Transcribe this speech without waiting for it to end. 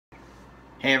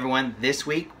Hey everyone, this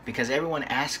week, because everyone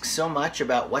asks so much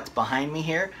about what's behind me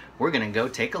here, we're gonna go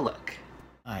take a look.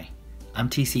 Hi, I'm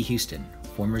TC Houston,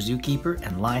 former zookeeper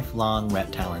and lifelong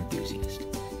reptile enthusiast,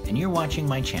 and you're watching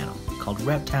my channel called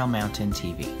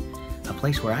ReptileMountain.TV, a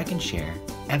place where I can share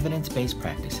evidence-based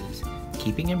practices,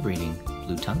 keeping and breeding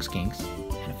blue-tongued skinks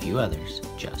and a few others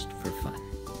just for fun.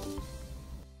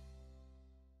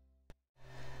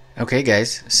 Okay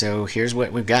guys, so here's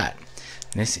what we've got.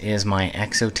 This is my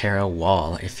Exo-Terra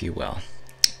Wall, if you will.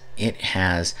 It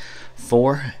has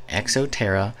 4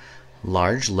 Exo-Terra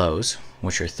large lows,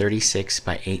 which are 36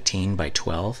 by 18 by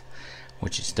 12,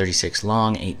 which is 36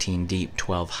 long, 18 deep,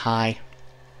 12 high.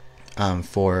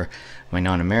 For my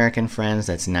non-American friends,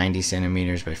 that's 90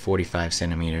 centimeters by 45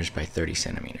 centimeters by 30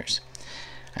 centimeters.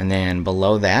 And then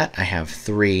below that, I have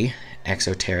 3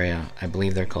 Exo-Terra, I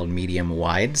believe they're called medium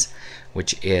wides,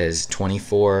 which is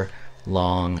 24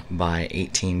 long by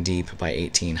 18 deep by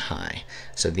 18 high.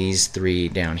 So these 3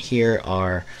 down here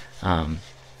are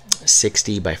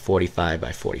 60 by 45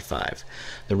 by 45.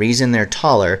 The reason they're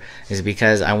taller is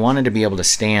because I wanted to be able to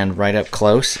stand right up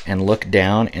close and look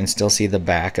down and still see the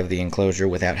back of the enclosure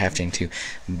without having to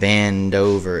bend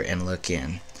over and look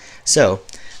in. So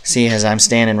see, as I'm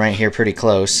standing right here pretty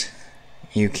close,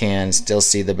 you can still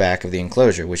see the back of the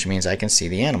enclosure, which means I can see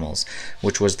the animals,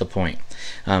 which was the point.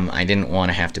 I didn't want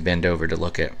to have to bend over to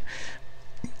look at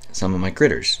some of my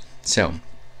critters. So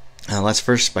let's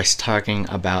first by talking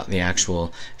about the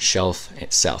actual shelf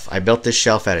itself. I built this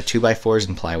shelf out of 2x4s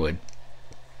and plywood.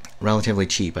 Relatively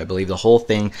cheap. I believe the whole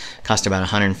thing cost about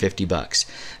 150 bucks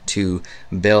to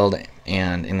build,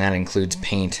 and that includes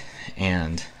paint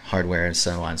and hardware and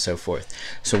so on and so forth.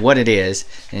 So what it is,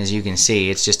 as you can see,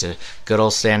 it's just a good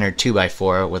old standard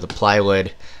 2x4 with a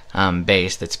plywood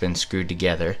base that's been screwed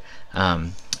together,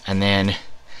 and then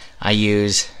I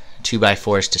use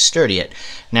 2x4s to sturdy it.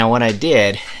 Now what I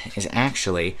did is,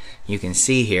 actually, you can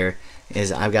see here,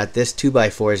 is I've got this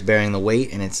 2x4 is bearing the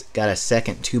weight, and it's got a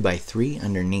second 2x3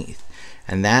 underneath,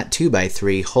 and that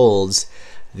 2x3 holds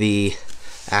the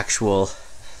actual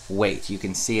weight. You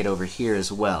can see it over here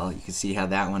as well. You can see how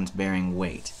that one's bearing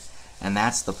weight, and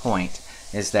that's the point,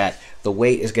 is that the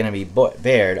weight is going to be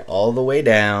bared all the way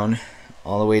down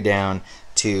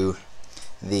to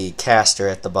the caster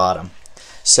at the bottom.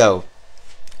 So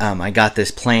I got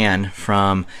this plan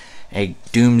from a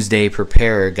doomsday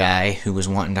preparer guy who was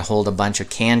wanting to hold a bunch of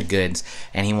canned goods,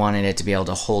 and he wanted it to be able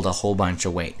to hold a whole bunch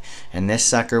of weight. And this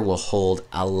sucker will hold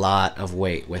a lot of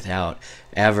weight without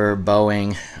ever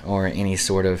bowing or any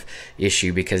sort of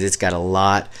issue, because it's got a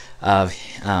lot of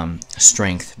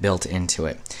strength built into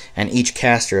it. And each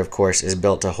caster, of course, is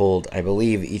built to hold, I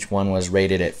believe each one was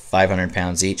rated at 500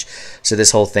 pounds each, so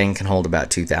this whole thing can hold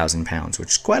about 2,000 pounds,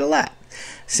 which is quite a lot.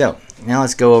 So now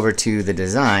let's go over to the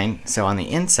design. So on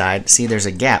the inside, see there's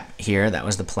a gap here. That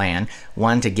was the plan.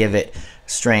 One, to give it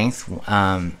strength,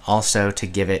 also to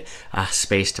give it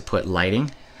space to put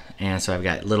lighting. And so I've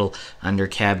got little under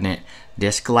cabinet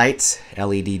disc lights,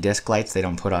 LED disc lights. They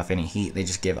don't put off any heat, they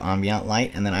just give ambient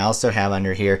light. And then I also have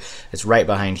under here, it's right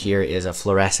behind here, is a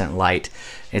fluorescent light.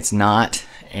 It's not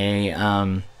a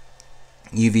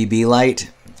UVB light.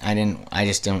 I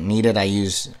just don't need it. I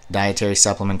use dietary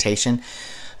supplementation,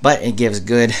 but it gives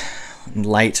good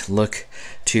light look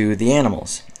to the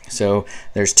animals. So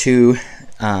there's 2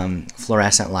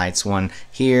 fluorescent lights, one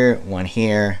here, one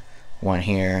here, one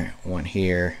here, one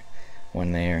here,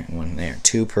 one there, one there,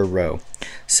 2 per row.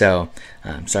 So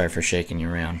sorry for shaking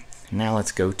you around. Now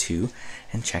let's go to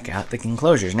and check out the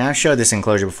enclosures. Now, I showed this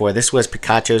enclosure before. This was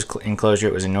Picacho's enclosure.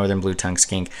 It was a northern blue-tongued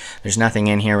skink. There's nothing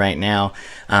in here right now.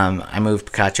 I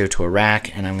moved Picacho to a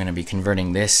rack, and I'm going to be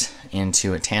converting this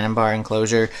into a tannin bar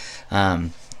enclosure.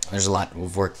 There's a lot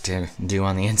of work to do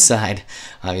on the inside,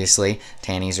 obviously.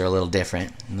 Tannies are a little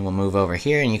different. And then we'll move over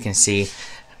here, and you can see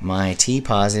my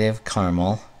T-positive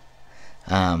caramel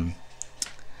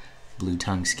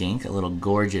blue-tongued skink, a little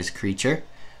gorgeous creature.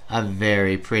 A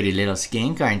very pretty little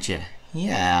skink, aren't you?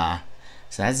 Yeah.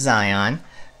 So that's Zion,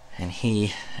 and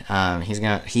she, I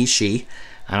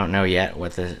don't know yet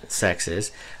what the sex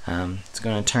is. It's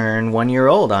going to turn 1 year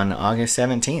old on August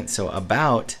 17th, so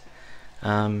about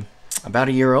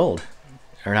a year old,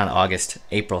 or not August,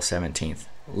 April 17th,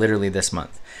 literally this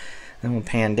month. Then we'll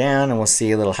pan down and we'll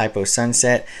see a little hypo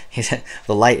sunset.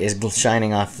 The light is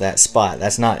shining off that spot.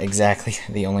 That's not exactly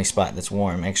the only spot that's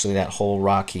warm. Actually, that whole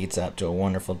rock heats up to a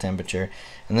wonderful temperature.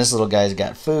 And this little guy's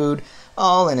got food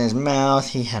all in his mouth.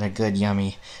 He had a good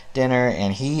yummy dinner,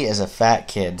 and he is a fat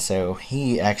kid, so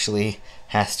he actually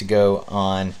has to go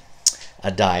on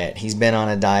a diet. He's been on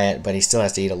a diet, but he still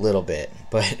has to eat a little bit.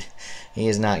 But he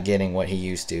is not getting what he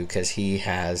used to, because he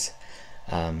has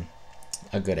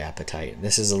a good appetite.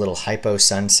 This is a little hypo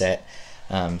sunset,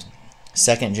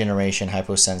 second generation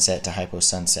hypo sunset to hypo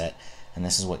sunset, and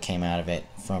this is what came out of it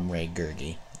from Ray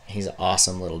Gurgi. He's an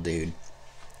awesome little dude.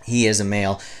 He is a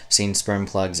male. I've seen sperm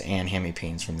plugs and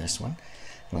hemipenes from this one.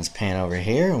 Let's pan over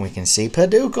here and we can see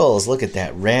Paducles. Look at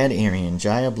that red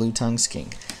Irian blue tongue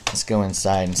skink. Let's go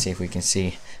inside and see if we can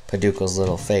see Paducle's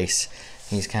little face.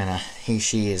 He's kind of,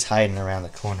 she is hiding around the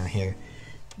corner here.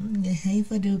 Hey,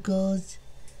 Paducles.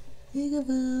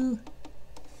 Peekaboo.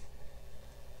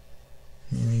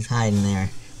 And he's hiding there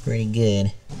pretty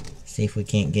good. See if we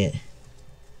can't get...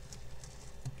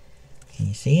 Can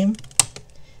you see him?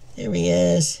 There he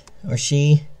is. Or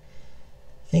she.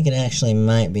 I think it actually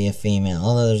might be a female.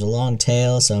 Although there's a long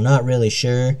tail, so I'm not really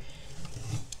sure.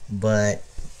 But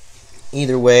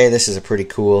either way, this is a pretty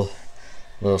cool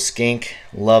little skink.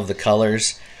 Love the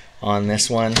colors on this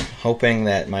one. Hoping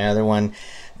that my other one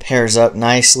pairs up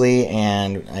nicely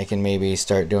and I can maybe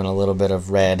start doing a little bit of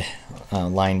red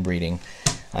line breeding.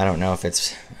 I don't know if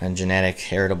it's a genetic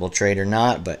heritable trait or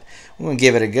not, but I'm going to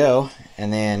give it a go.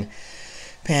 And then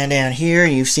pan down here.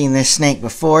 You've seen this snake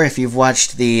before if you've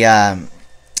watched the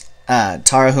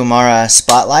Tarahumara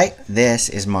Spotlight. This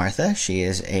is Martha. She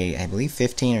is a, I believe,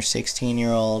 15 or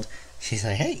 16-year-old. She's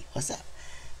like, hey, what's up?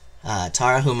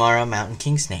 Tarahumara mountain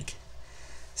king snake.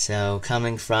 So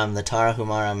coming from the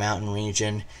Tarahumara mountain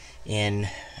region in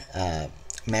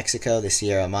Mexico, the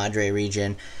Sierra Madre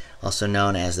region, also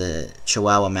known as the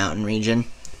Chihuahua mountain region.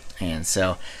 And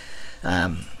so,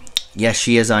 yes,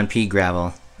 she is on pea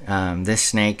gravel. This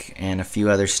snake and a few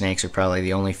other snakes are probably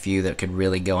the only few that could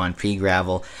really go on pea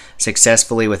gravel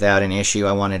successfully without an issue.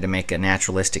 I wanted to make a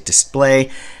naturalistic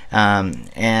display,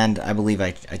 and I believe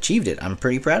I achieved it. I'm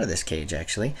pretty proud of this cage,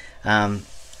 actually.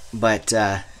 But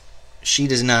she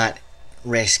does not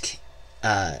risk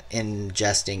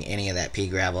ingesting any of that pea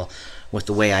gravel with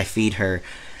the way I feed her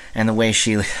and the way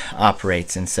she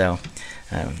operates, and so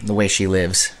the way she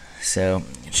lives. So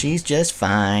she's just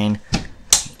fine.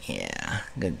 Yeah,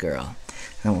 good girl.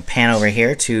 And we'll pan over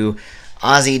here to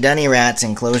Aussie Dunny Rat's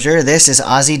enclosure. This is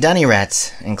Aussie Dunny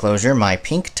Rat's enclosure, my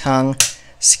pink tongue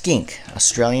skink,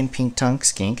 Australian pink tongue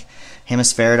skink,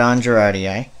 Hemispherodon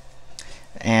gerardii.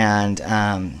 And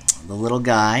the little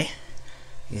guy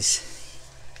is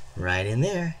right in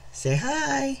there. Say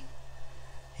hi.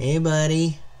 Hey,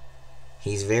 buddy.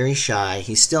 He's very shy.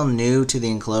 He's still new to the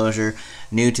enclosure,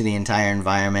 new to the entire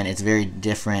environment. It's a very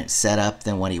different setup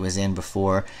than what he was in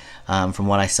before, from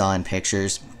what I saw in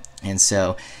pictures. And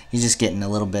so he's just getting a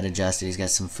little bit adjusted. He's got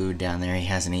some food down there. He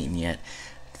hasn't eaten yet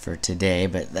for today,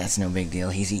 but that's no big deal.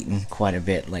 He's eaten quite a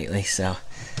bit lately, so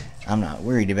I'm not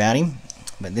worried about him.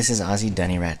 But this is Aussie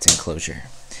Dunny Rat's enclosure.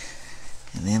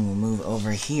 And then we'll move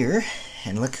over here,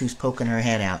 and look who's poking her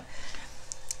head out.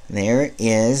 There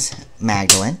is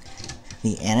Magdalene,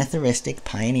 the anathoristic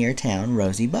pioneer town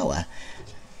rosy boa.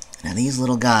 Now these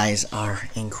little guys are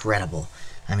incredible.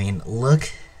 I mean,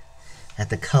 look at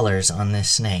the colors on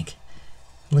this snake.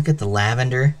 Look at the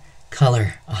lavender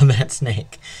color on that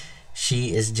snake.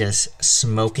 She is just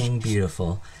smoking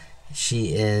beautiful.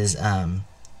 She is a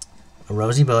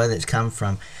rosy boa that's come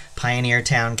from Pioneer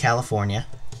Town, California.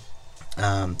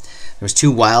 There was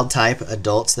 2 wild type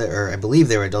adults that, or I believe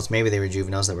they were adults, maybe they were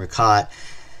juveniles that were caught,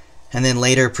 and then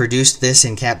later produced this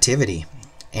in captivity.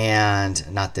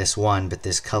 And not this one, but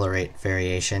this colorate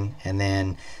variation. And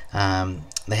then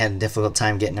they had a difficult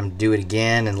time getting them to do it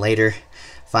again, and later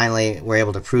finally were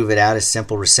able to prove it out as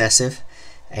simple recessive.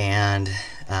 And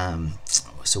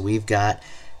so we've got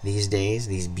these days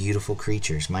these beautiful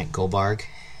creatures. Mike Goldberg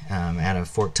out of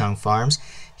Forked Tongue Farms,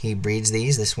 he breeds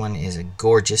these. This one is a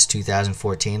gorgeous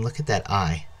 2014. Look at that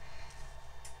eye.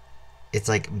 It's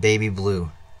like baby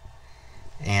blue.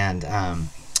 And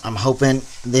I'm hoping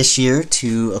this year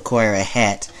to acquire a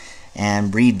het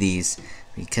and breed these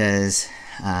because,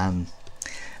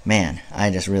 man, I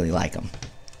just really like them.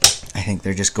 I think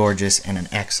they're just gorgeous and an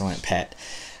excellent pet.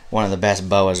 One of the best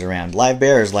boas around. Live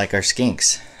bearers like our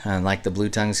skinks, like the blue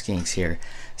tongue skinks here.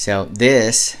 So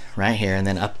this right here, and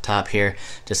then up top here,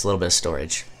 just a little bit of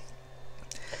storage.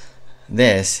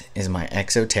 This is my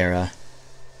Exo-Terra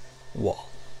Wall.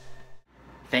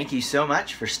 Thank you so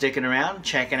much for sticking around,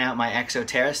 checking out my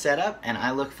Exo-Terra setup, and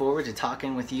I look forward to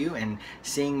talking with you and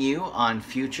seeing you on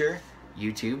future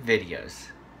YouTube videos.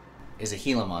 Is a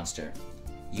Gila monster,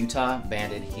 Utah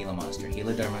banded Gila monster,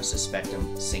 Heloderma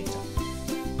suspectum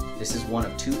cinctum. This is one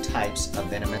of 2 types of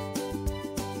venomous